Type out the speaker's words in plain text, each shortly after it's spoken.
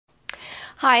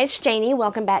Hi, it's Janie.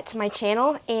 Welcome back to my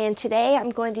channel, and today I'm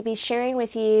going to be sharing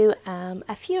with you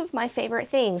a few of my favorite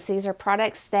things. These are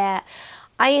products that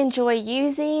I enjoy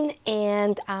using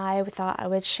and I thought I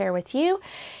would share with you.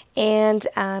 And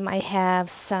I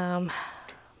have some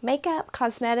makeup,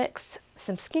 cosmetics,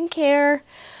 some skincare,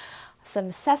 some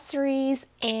accessories,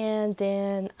 and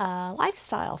then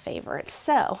lifestyle favorites.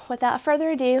 So without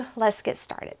further ado, let's get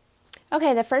started.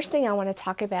 Okay, the first thing I want to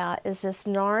talk about is this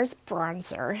NARS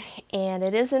bronzer, and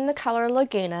it is in the color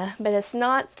Laguna, but it's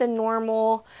not the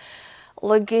normal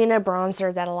Laguna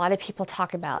bronzer that a lot of people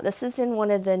talk about. This is in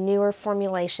one of the newer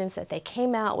formulations that they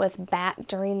came out with back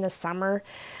during the summer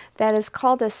that is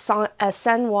called a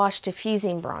sun wash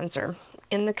diffusing bronzer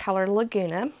in the color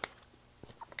Laguna.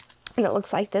 And it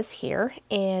looks like this here,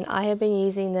 and I have been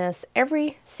using this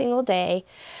every single day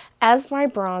as my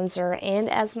bronzer and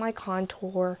as my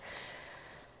contour.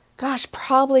 Gosh,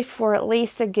 probably for at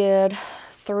least a good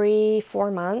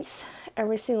 3-4 months.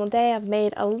 Every single day I've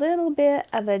made a little bit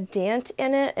of a dent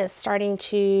in it. It's starting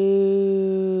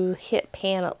to hit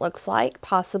pan, it looks like,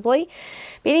 possibly.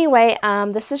 But anyway,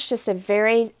 this is just a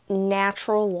very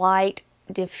natural, light,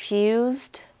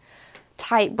 diffused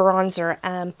type bronzer.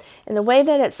 And the way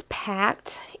that it's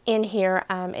packed in here,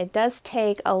 it does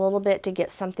take a little bit to get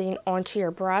something onto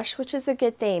your brush, which is a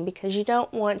good thing because you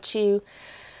don't want to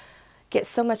get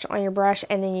so much on your brush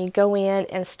and then you go in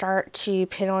and start to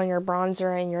put on your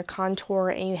bronzer and your contour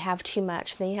and you have too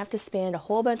much. Then you have to spend a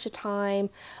whole bunch of time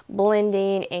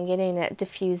blending and getting it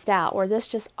diffused out, where this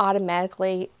just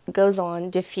automatically goes on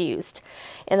diffused.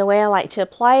 And the way I like to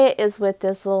apply it is with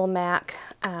this little MAC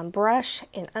brush,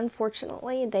 and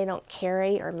unfortunately they don't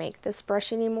carry or make this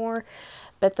brush anymore.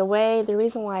 But the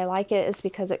reason why I like it is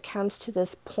because it comes to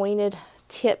this pointed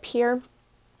tip here.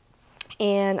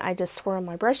 And I just swirl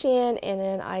my brush in, and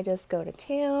then I just go to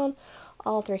town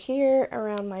all through here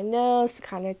around my nose to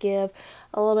kind of give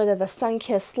a little bit of a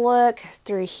sun-kissed look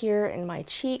through here in my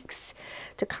cheeks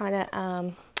to kind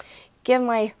of give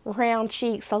my round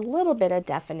cheeks a little bit of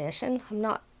definition. I'm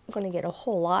not going to get a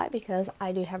whole lot because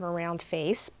I do have a round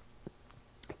face.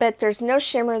 But there's no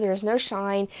shimmer, there's no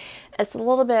shine. It's a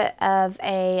little bit of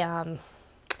a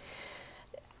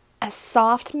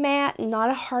soft matte,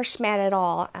 not a harsh matte at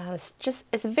all.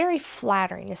 It's very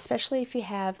flattering, especially if you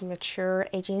have mature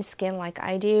aging skin like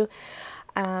I do.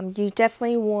 You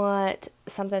definitely want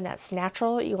something that's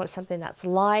natural. You want something that's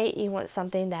light. You want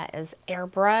something that is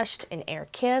airbrushed and air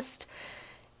kissed.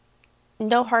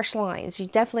 No harsh lines. You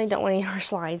definitely don't want any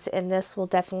harsh lines, and this will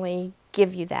definitely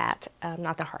give you that,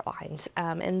 not the hard lines.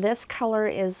 And this color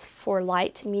is for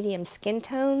light to medium skin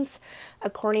tones,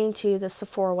 according to the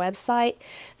Sephora website.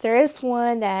 There is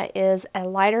one that is a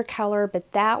lighter color,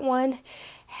 but that one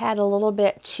had a little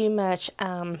bit too much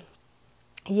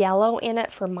yellow in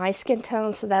it for my skin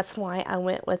tone, so that's why I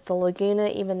went with the Laguna,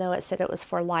 even though it said it was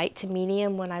for light to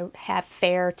medium when I have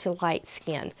fair to light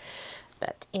skin.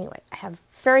 But anyway, I have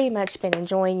very much been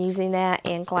enjoying using that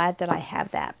and glad that I have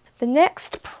that. The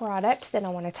next product that I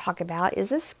want to talk about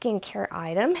is a skincare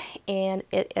item, and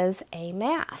it is a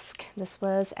mask. This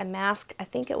was a mask, I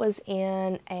think it was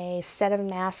in a set of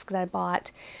masks that I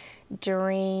bought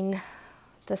during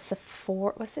the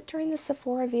Sephora, was it during the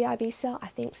Sephora VIB sale? I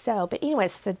think so. But anyway,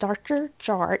 it's the Dr.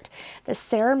 Jart, the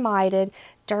ceramided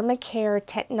dermacare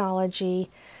technology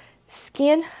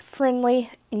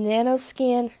skin-friendly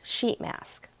nanoskin sheet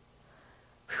mask.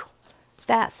 Whew.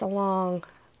 That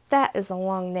is a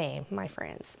long name, my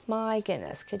friends. My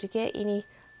goodness, could you get any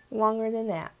longer than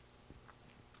that?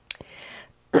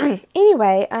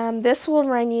 Anyway, this will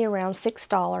run you around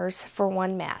 $6 for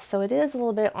one mask. So it is a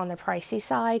little bit on the pricey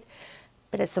side,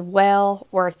 but it's well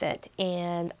worth it.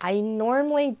 And I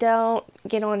normally don't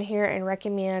get on here and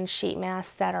recommend sheet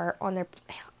masks that are on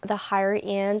the higher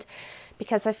end,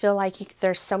 because I feel like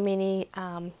there's so many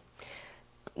 $1,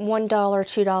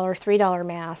 $2, $3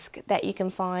 masks that you can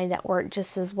find that work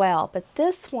just as well. But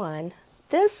this one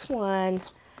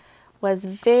was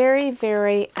very,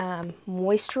 very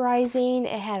moisturizing.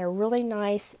 It had a really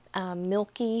nice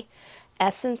milky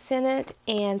essence in it,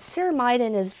 and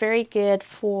ceramidin is very good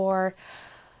for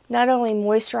not only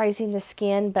moisturizing the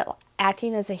skin, but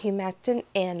acting as a humectant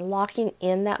and locking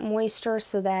in that moisture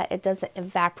so that it doesn't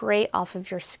evaporate off of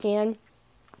your skin,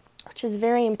 which is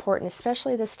very important,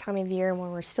 especially this time of year when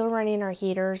we're still running our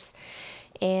heaters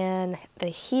and the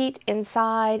heat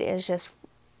inside is just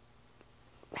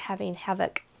having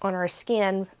havoc on our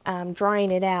skin,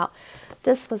 drying it out.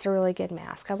 This was a really good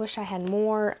mask. I wish I had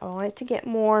more. I wanted to get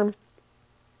more.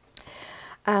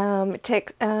 Oh,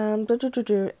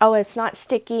 it's not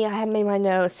sticky. I have made my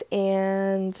notes,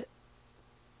 and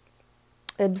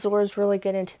It absorbs really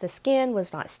good into the skin,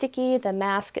 was not sticky. The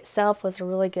mask itself was a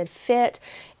really good fit.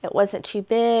 It wasn't too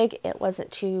big. It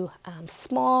wasn't too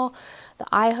small. The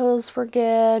eye holes were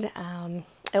good.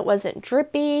 It wasn't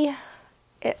drippy.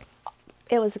 It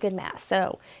was a good mask.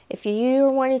 So if you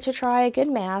are wanting to try a good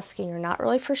mask and you're not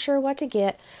really for sure what to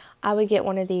get, I would get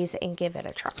one of these and give it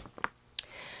a try.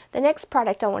 The next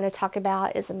product I want to talk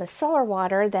about is a micellar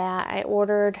water that I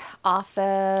ordered off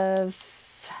of,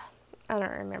 I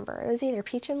don't remember. It was either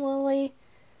Peach and Lily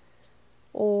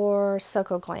or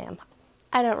Soko Glam.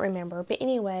 I don't remember. But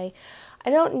anyway, I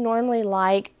don't normally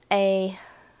like a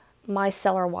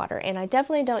micellar water, and I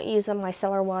definitely don't use a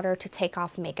micellar water to take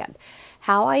off makeup.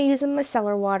 How I use a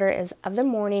micellar water is of the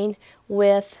morning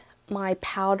with my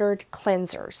powdered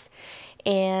cleansers.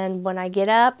 And when I get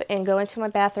up and go into my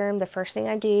bathroom, the first thing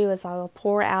I do is I will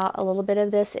pour out a little bit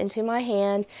of this into my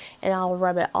hand, and I'll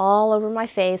rub it all over my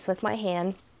face with my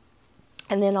hand.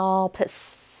 And then I'll put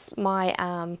my,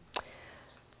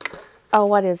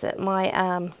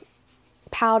 my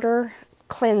powder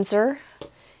cleanser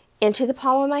into the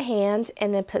palm of my hand,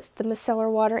 and then put the micellar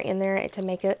water in there to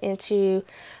make it into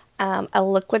a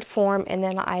liquid form, and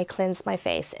then I cleanse my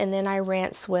face, and then I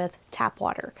rinse with tap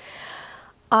water.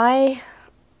 I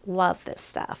love this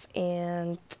stuff,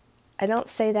 and I don't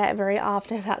say that very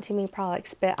often about too many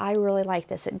products, but I really like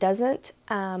this. It doesn't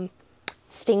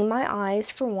sting my eyes,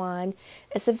 for one.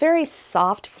 It's a very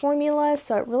soft formula,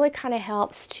 so it really kind of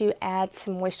helps to add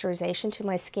some moisturization to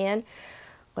my skin,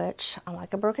 which I'm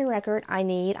like a broken record. I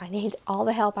need all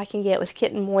the help I can get with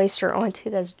getting moisture onto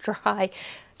this dry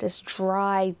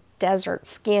desert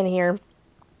skin here.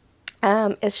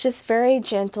 It's just very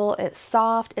gentle. It's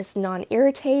soft. It's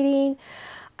non-irritating.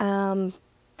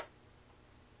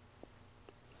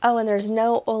 Oh, and there's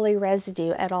no oily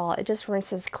residue at all. It just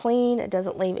rinses clean. It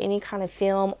doesn't leave any kind of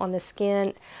film on the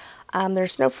skin.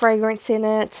 There's no fragrance in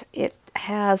it. It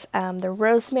has the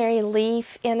rosemary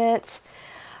leaf in it,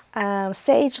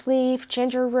 sage leaf,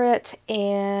 ginger root,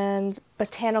 and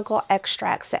botanical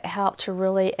extracts that help to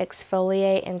really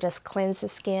exfoliate and just cleanse the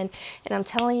skin. And I'm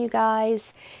telling you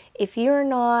guys, if you're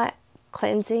not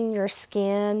cleansing your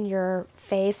skin, your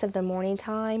face of the morning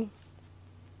time,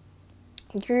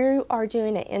 you are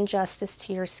doing an injustice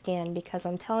to your skin, because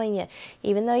I'm telling you,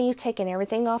 even though you've taken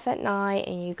everything off at night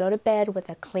and you go to bed with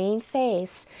a clean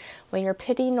face, when you're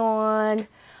putting on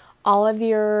all of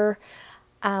your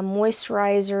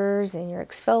moisturizers and your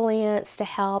exfoliants to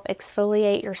help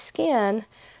exfoliate your skin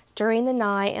during the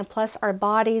night, and plus our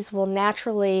bodies will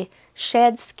naturally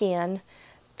shed skin,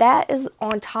 that is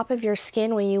on top of your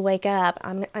skin when you wake up.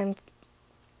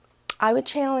 I would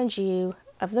challenge you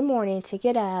of the morning to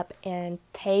get up and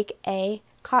take a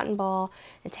cotton ball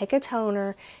and take a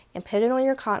toner and put it on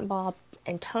your cotton ball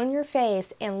and tone your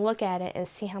face and look at it and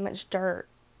see how much dirt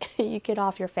you get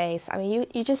off your face. I mean,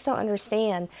 you just don't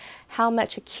understand how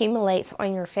much accumulates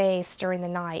on your face during the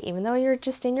night. Even though you're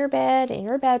just in your bed, in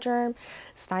your bedroom,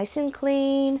 it's nice and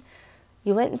clean.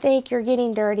 You wouldn't think you're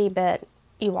getting dirty, but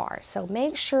you are. So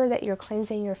make sure that you're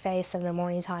cleansing your face in the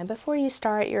morning time before you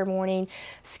start your morning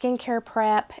skincare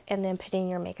prep and then putting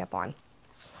your makeup on.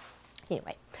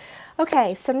 Anyway,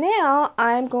 okay, so now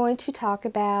I'm going to talk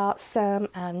about some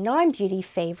non-beauty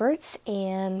favorites,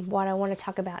 and what I want to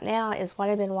talk about now is what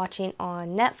I've been watching on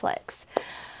Netflix.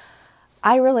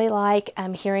 I really like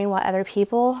hearing what other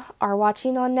people are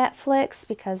watching on Netflix,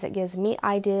 because it gives me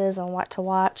ideas on what to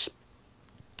watch.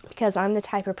 Because I'm the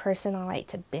type of person, I like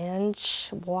to binge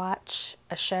watch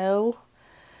a show.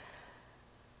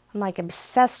 I'm like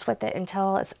obsessed with it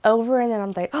until it's over, and then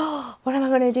I'm like, oh, what am I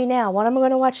going to do now? What am I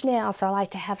going to watch now? So I like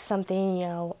to have something, you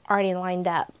know, already lined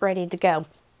up, ready to go.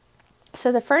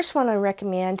 So the first one I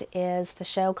recommend is the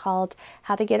show called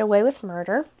How to Get Away with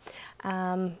Murder.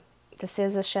 This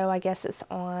is a show, I guess it's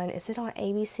on, is it on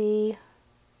ABC?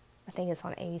 I think it's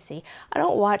on ABC. I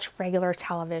don't watch regular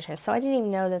television, so I didn't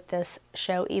even know that this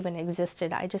show even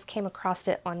existed. I just came across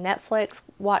it on Netflix,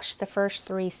 watched the first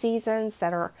 3 seasons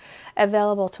that are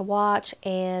available to watch,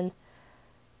 and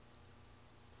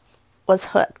was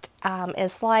hooked.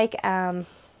 It's like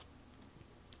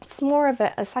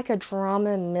it's like a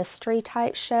drama mystery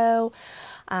type show.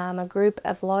 A group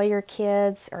of lawyer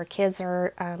kids, or kids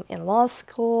are in law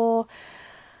school,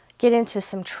 get into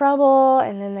some trouble,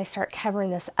 and then they start covering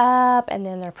this up, and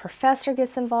then their professor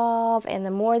gets involved, and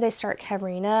the more they start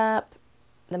covering up,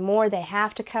 the more they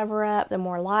have to cover up, the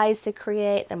more lies they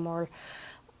create, the more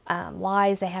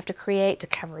lies they have to create to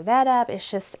cover that up.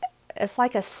 It's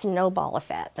like a snowball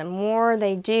effect. The more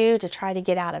they do to try to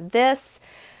get out of this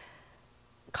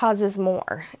causes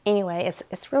more. Anyway,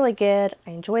 it's really good.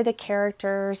 I enjoy the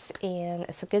characters, and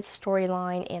it's a good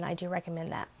storyline, and I do recommend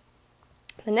that.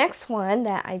 The next one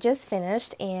that I just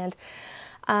finished, and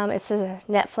it's a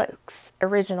Netflix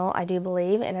original, I do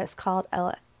believe, and it's called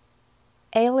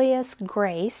Alias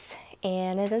Grace,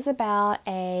 and it is about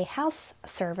a house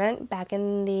servant back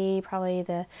in probably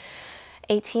the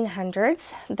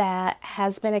 1800s that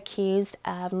has been accused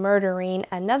of murdering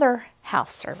another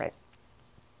house servant.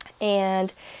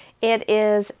 And it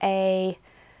is a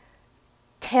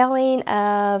telling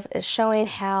of, showing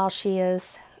how she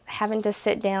is having to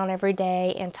sit down every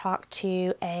day and talk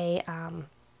to a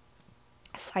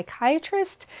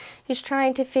psychiatrist who's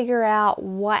trying to figure out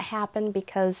what happened,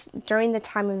 because during the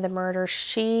time of the murder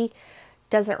she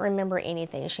doesn't remember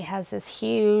anything. She has this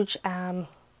huge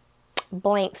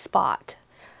blank spot,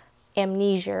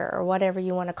 amnesia, or whatever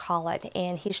you want to call it,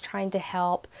 and he's trying to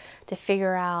help to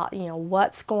figure out, you know,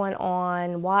 what's going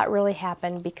on, what really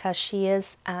happened, because she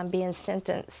is being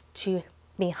sentenced to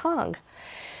be hung.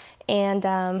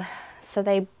 And so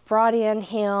they brought in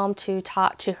him to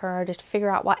talk to her to figure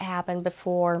out what happened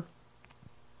before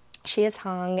she is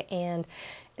hung, and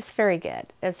it's very good.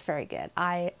 It's very good.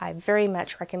 I very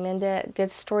much recommend it. Good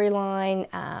storyline.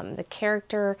 The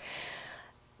character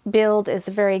build is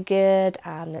very good.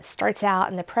 It starts out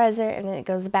in the present, and then it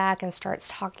goes back and starts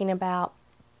talking about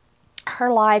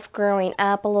her life growing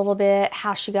up a little bit,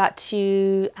 how she got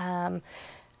to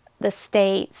the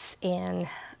States, and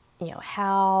you know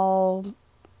how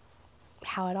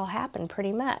it all happened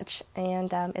pretty much.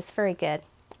 And it's very good.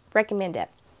 Recommend it.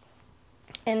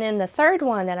 And then the third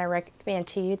one that I recommend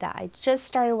to you that I just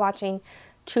started watching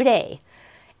today,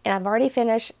 and I've already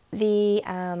finished the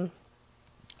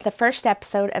first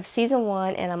episode of season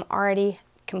 1, and I'm already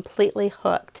completely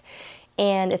hooked.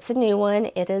 And it's a new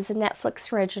one. It is a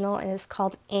Netflix original, and it's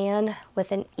called Anne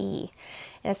with an E.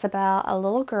 And it's about a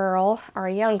little girl, or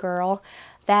a young girl,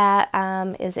 that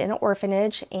is in an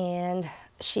orphanage, and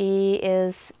she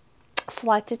is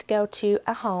selected to go to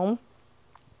a home.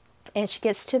 And she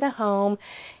gets to the home,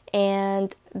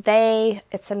 and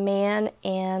it's a man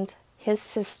and his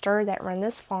sister that run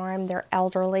this farm. They're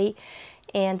elderly,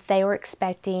 and they were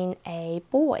expecting a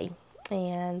boy,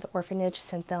 and the orphanage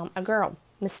sent them a girl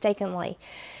mistakenly.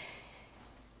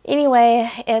 Anyway,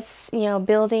 it's, you know,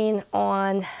 building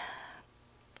on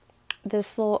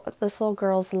this little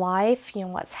girl's life, you know,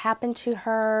 what's happened to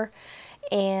her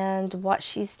and what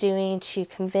she's doing to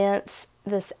convince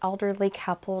this elderly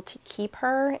couple to keep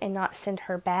her and not send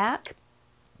her back.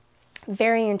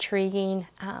 Very intriguing.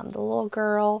 The little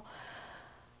girl,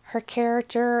 her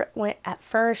character, at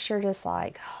first you're just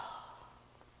like, oh,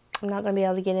 I'm not going to be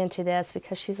able to get into this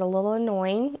because she's a little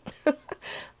annoying.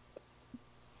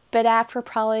 But after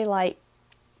probably like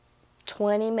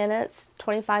 20 minutes,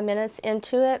 25 minutes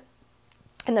into it,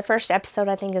 and the first episode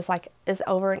I think is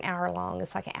over an hour long.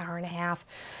 It's like an hour and a half.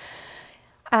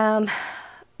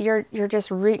 You're just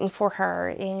rooting for her,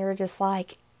 and you're just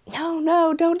like,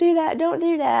 no, don't do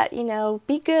that, you know,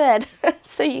 be good.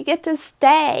 So you get to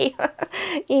stay.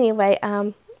 Anyway,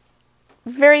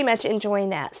 very much enjoying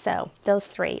that. So those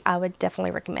 3 I would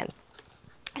definitely recommend.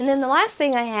 And then the last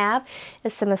thing I have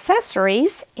is some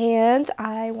accessories, and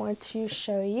I want to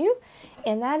show you,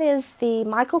 and that is the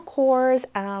Michael Kors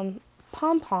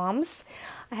pom-poms.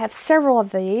 I have several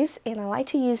of these, and I like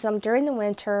to use them during the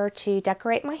winter to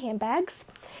decorate my handbags.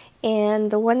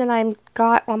 And the one that I've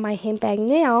got on my handbag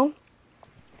now,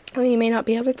 well, you may not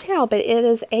be able to tell, but it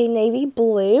is a navy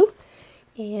blue,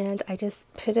 and I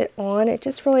just put it on. It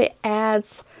just really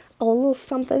adds a little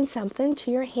something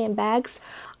to your handbags.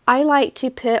 I like to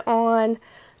put on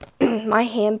my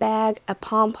handbag a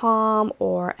pom-pom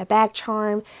or a bag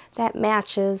charm that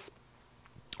matches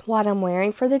what I'm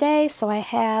wearing for the day. So I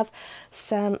have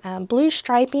some blue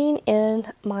striping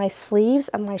in my sleeves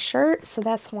of my shirt, so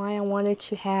that's why I wanted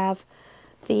to have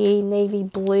the navy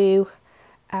blue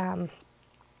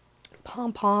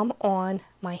pom-pom on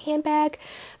my handbag.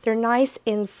 They're nice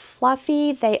and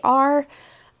fluffy. They are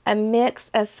a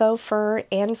mix of faux fur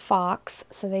and fox,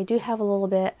 so they do have a little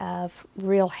bit of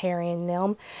real hair in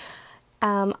them.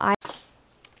 I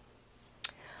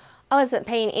wasn't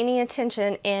paying any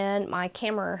attention, and my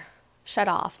camera shut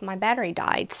off. My battery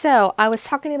died. So I was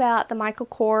talking about the Michael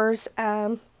Kors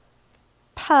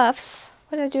puffs.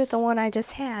 What did I do with the one I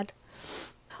just had?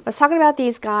 I was talking about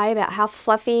these guys, about how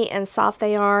fluffy and soft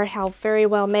they are, how very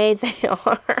well made they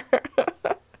are.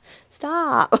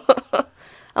 Stop.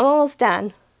 I'm almost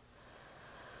done.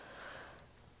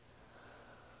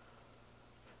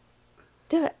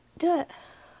 Do it.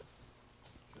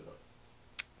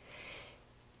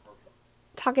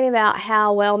 talking about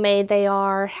how well made they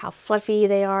are, how fluffy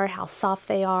they are, how soft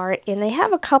they are, and they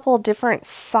have a couple different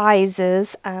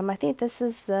sizes. I think this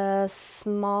is the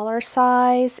smaller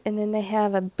size, and then they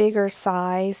have a bigger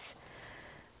size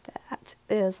that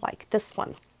is like this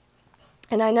one.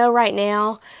 And I know right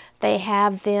now they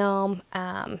have them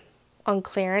on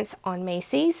clearance on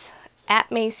Macy's, at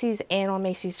Macy's, and on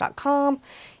Macy's.com,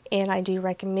 and I do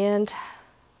recommend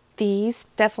these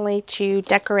definitely to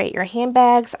decorate your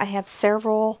handbags. I have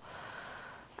several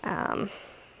that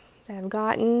I've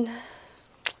gotten.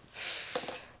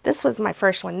 This was my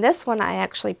first one. This one I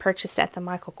actually purchased at the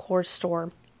Michael Kors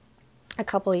store a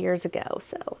couple of years ago.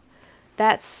 So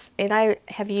that's, and I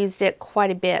have used it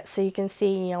quite a bit. So you can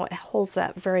see, you know, it holds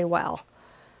up very well.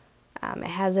 It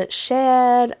hasn't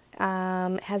shed.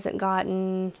 It hasn't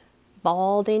gotten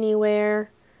bald anywhere.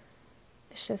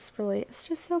 It's just really, it's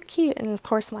just so cute. And of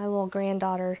course my little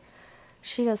granddaughter,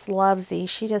 she just loves these.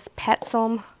 She just pets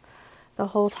them the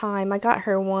whole time. I got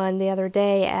her one the other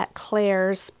day at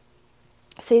Claire's.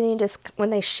 See, you just, when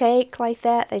they shake like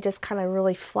that, they just kind of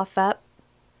really fluff up.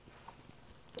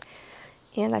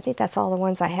 And I think that's all the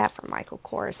ones I have from Michael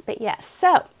Kors. But yes,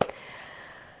 so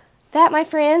that, my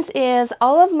friends, is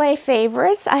all of my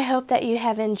favorites. I hope that you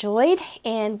have enjoyed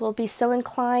and will be so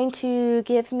inclined to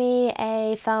give me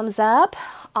a thumbs up.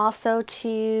 Also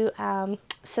to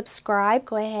subscribe.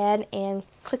 Go ahead and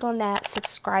click on that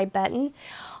subscribe button.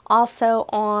 Also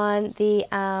on the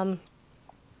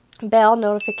bell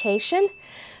notification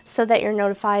so that you're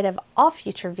notified of all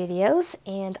future videos.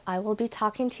 And I will be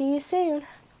talking to you soon.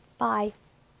 Bye.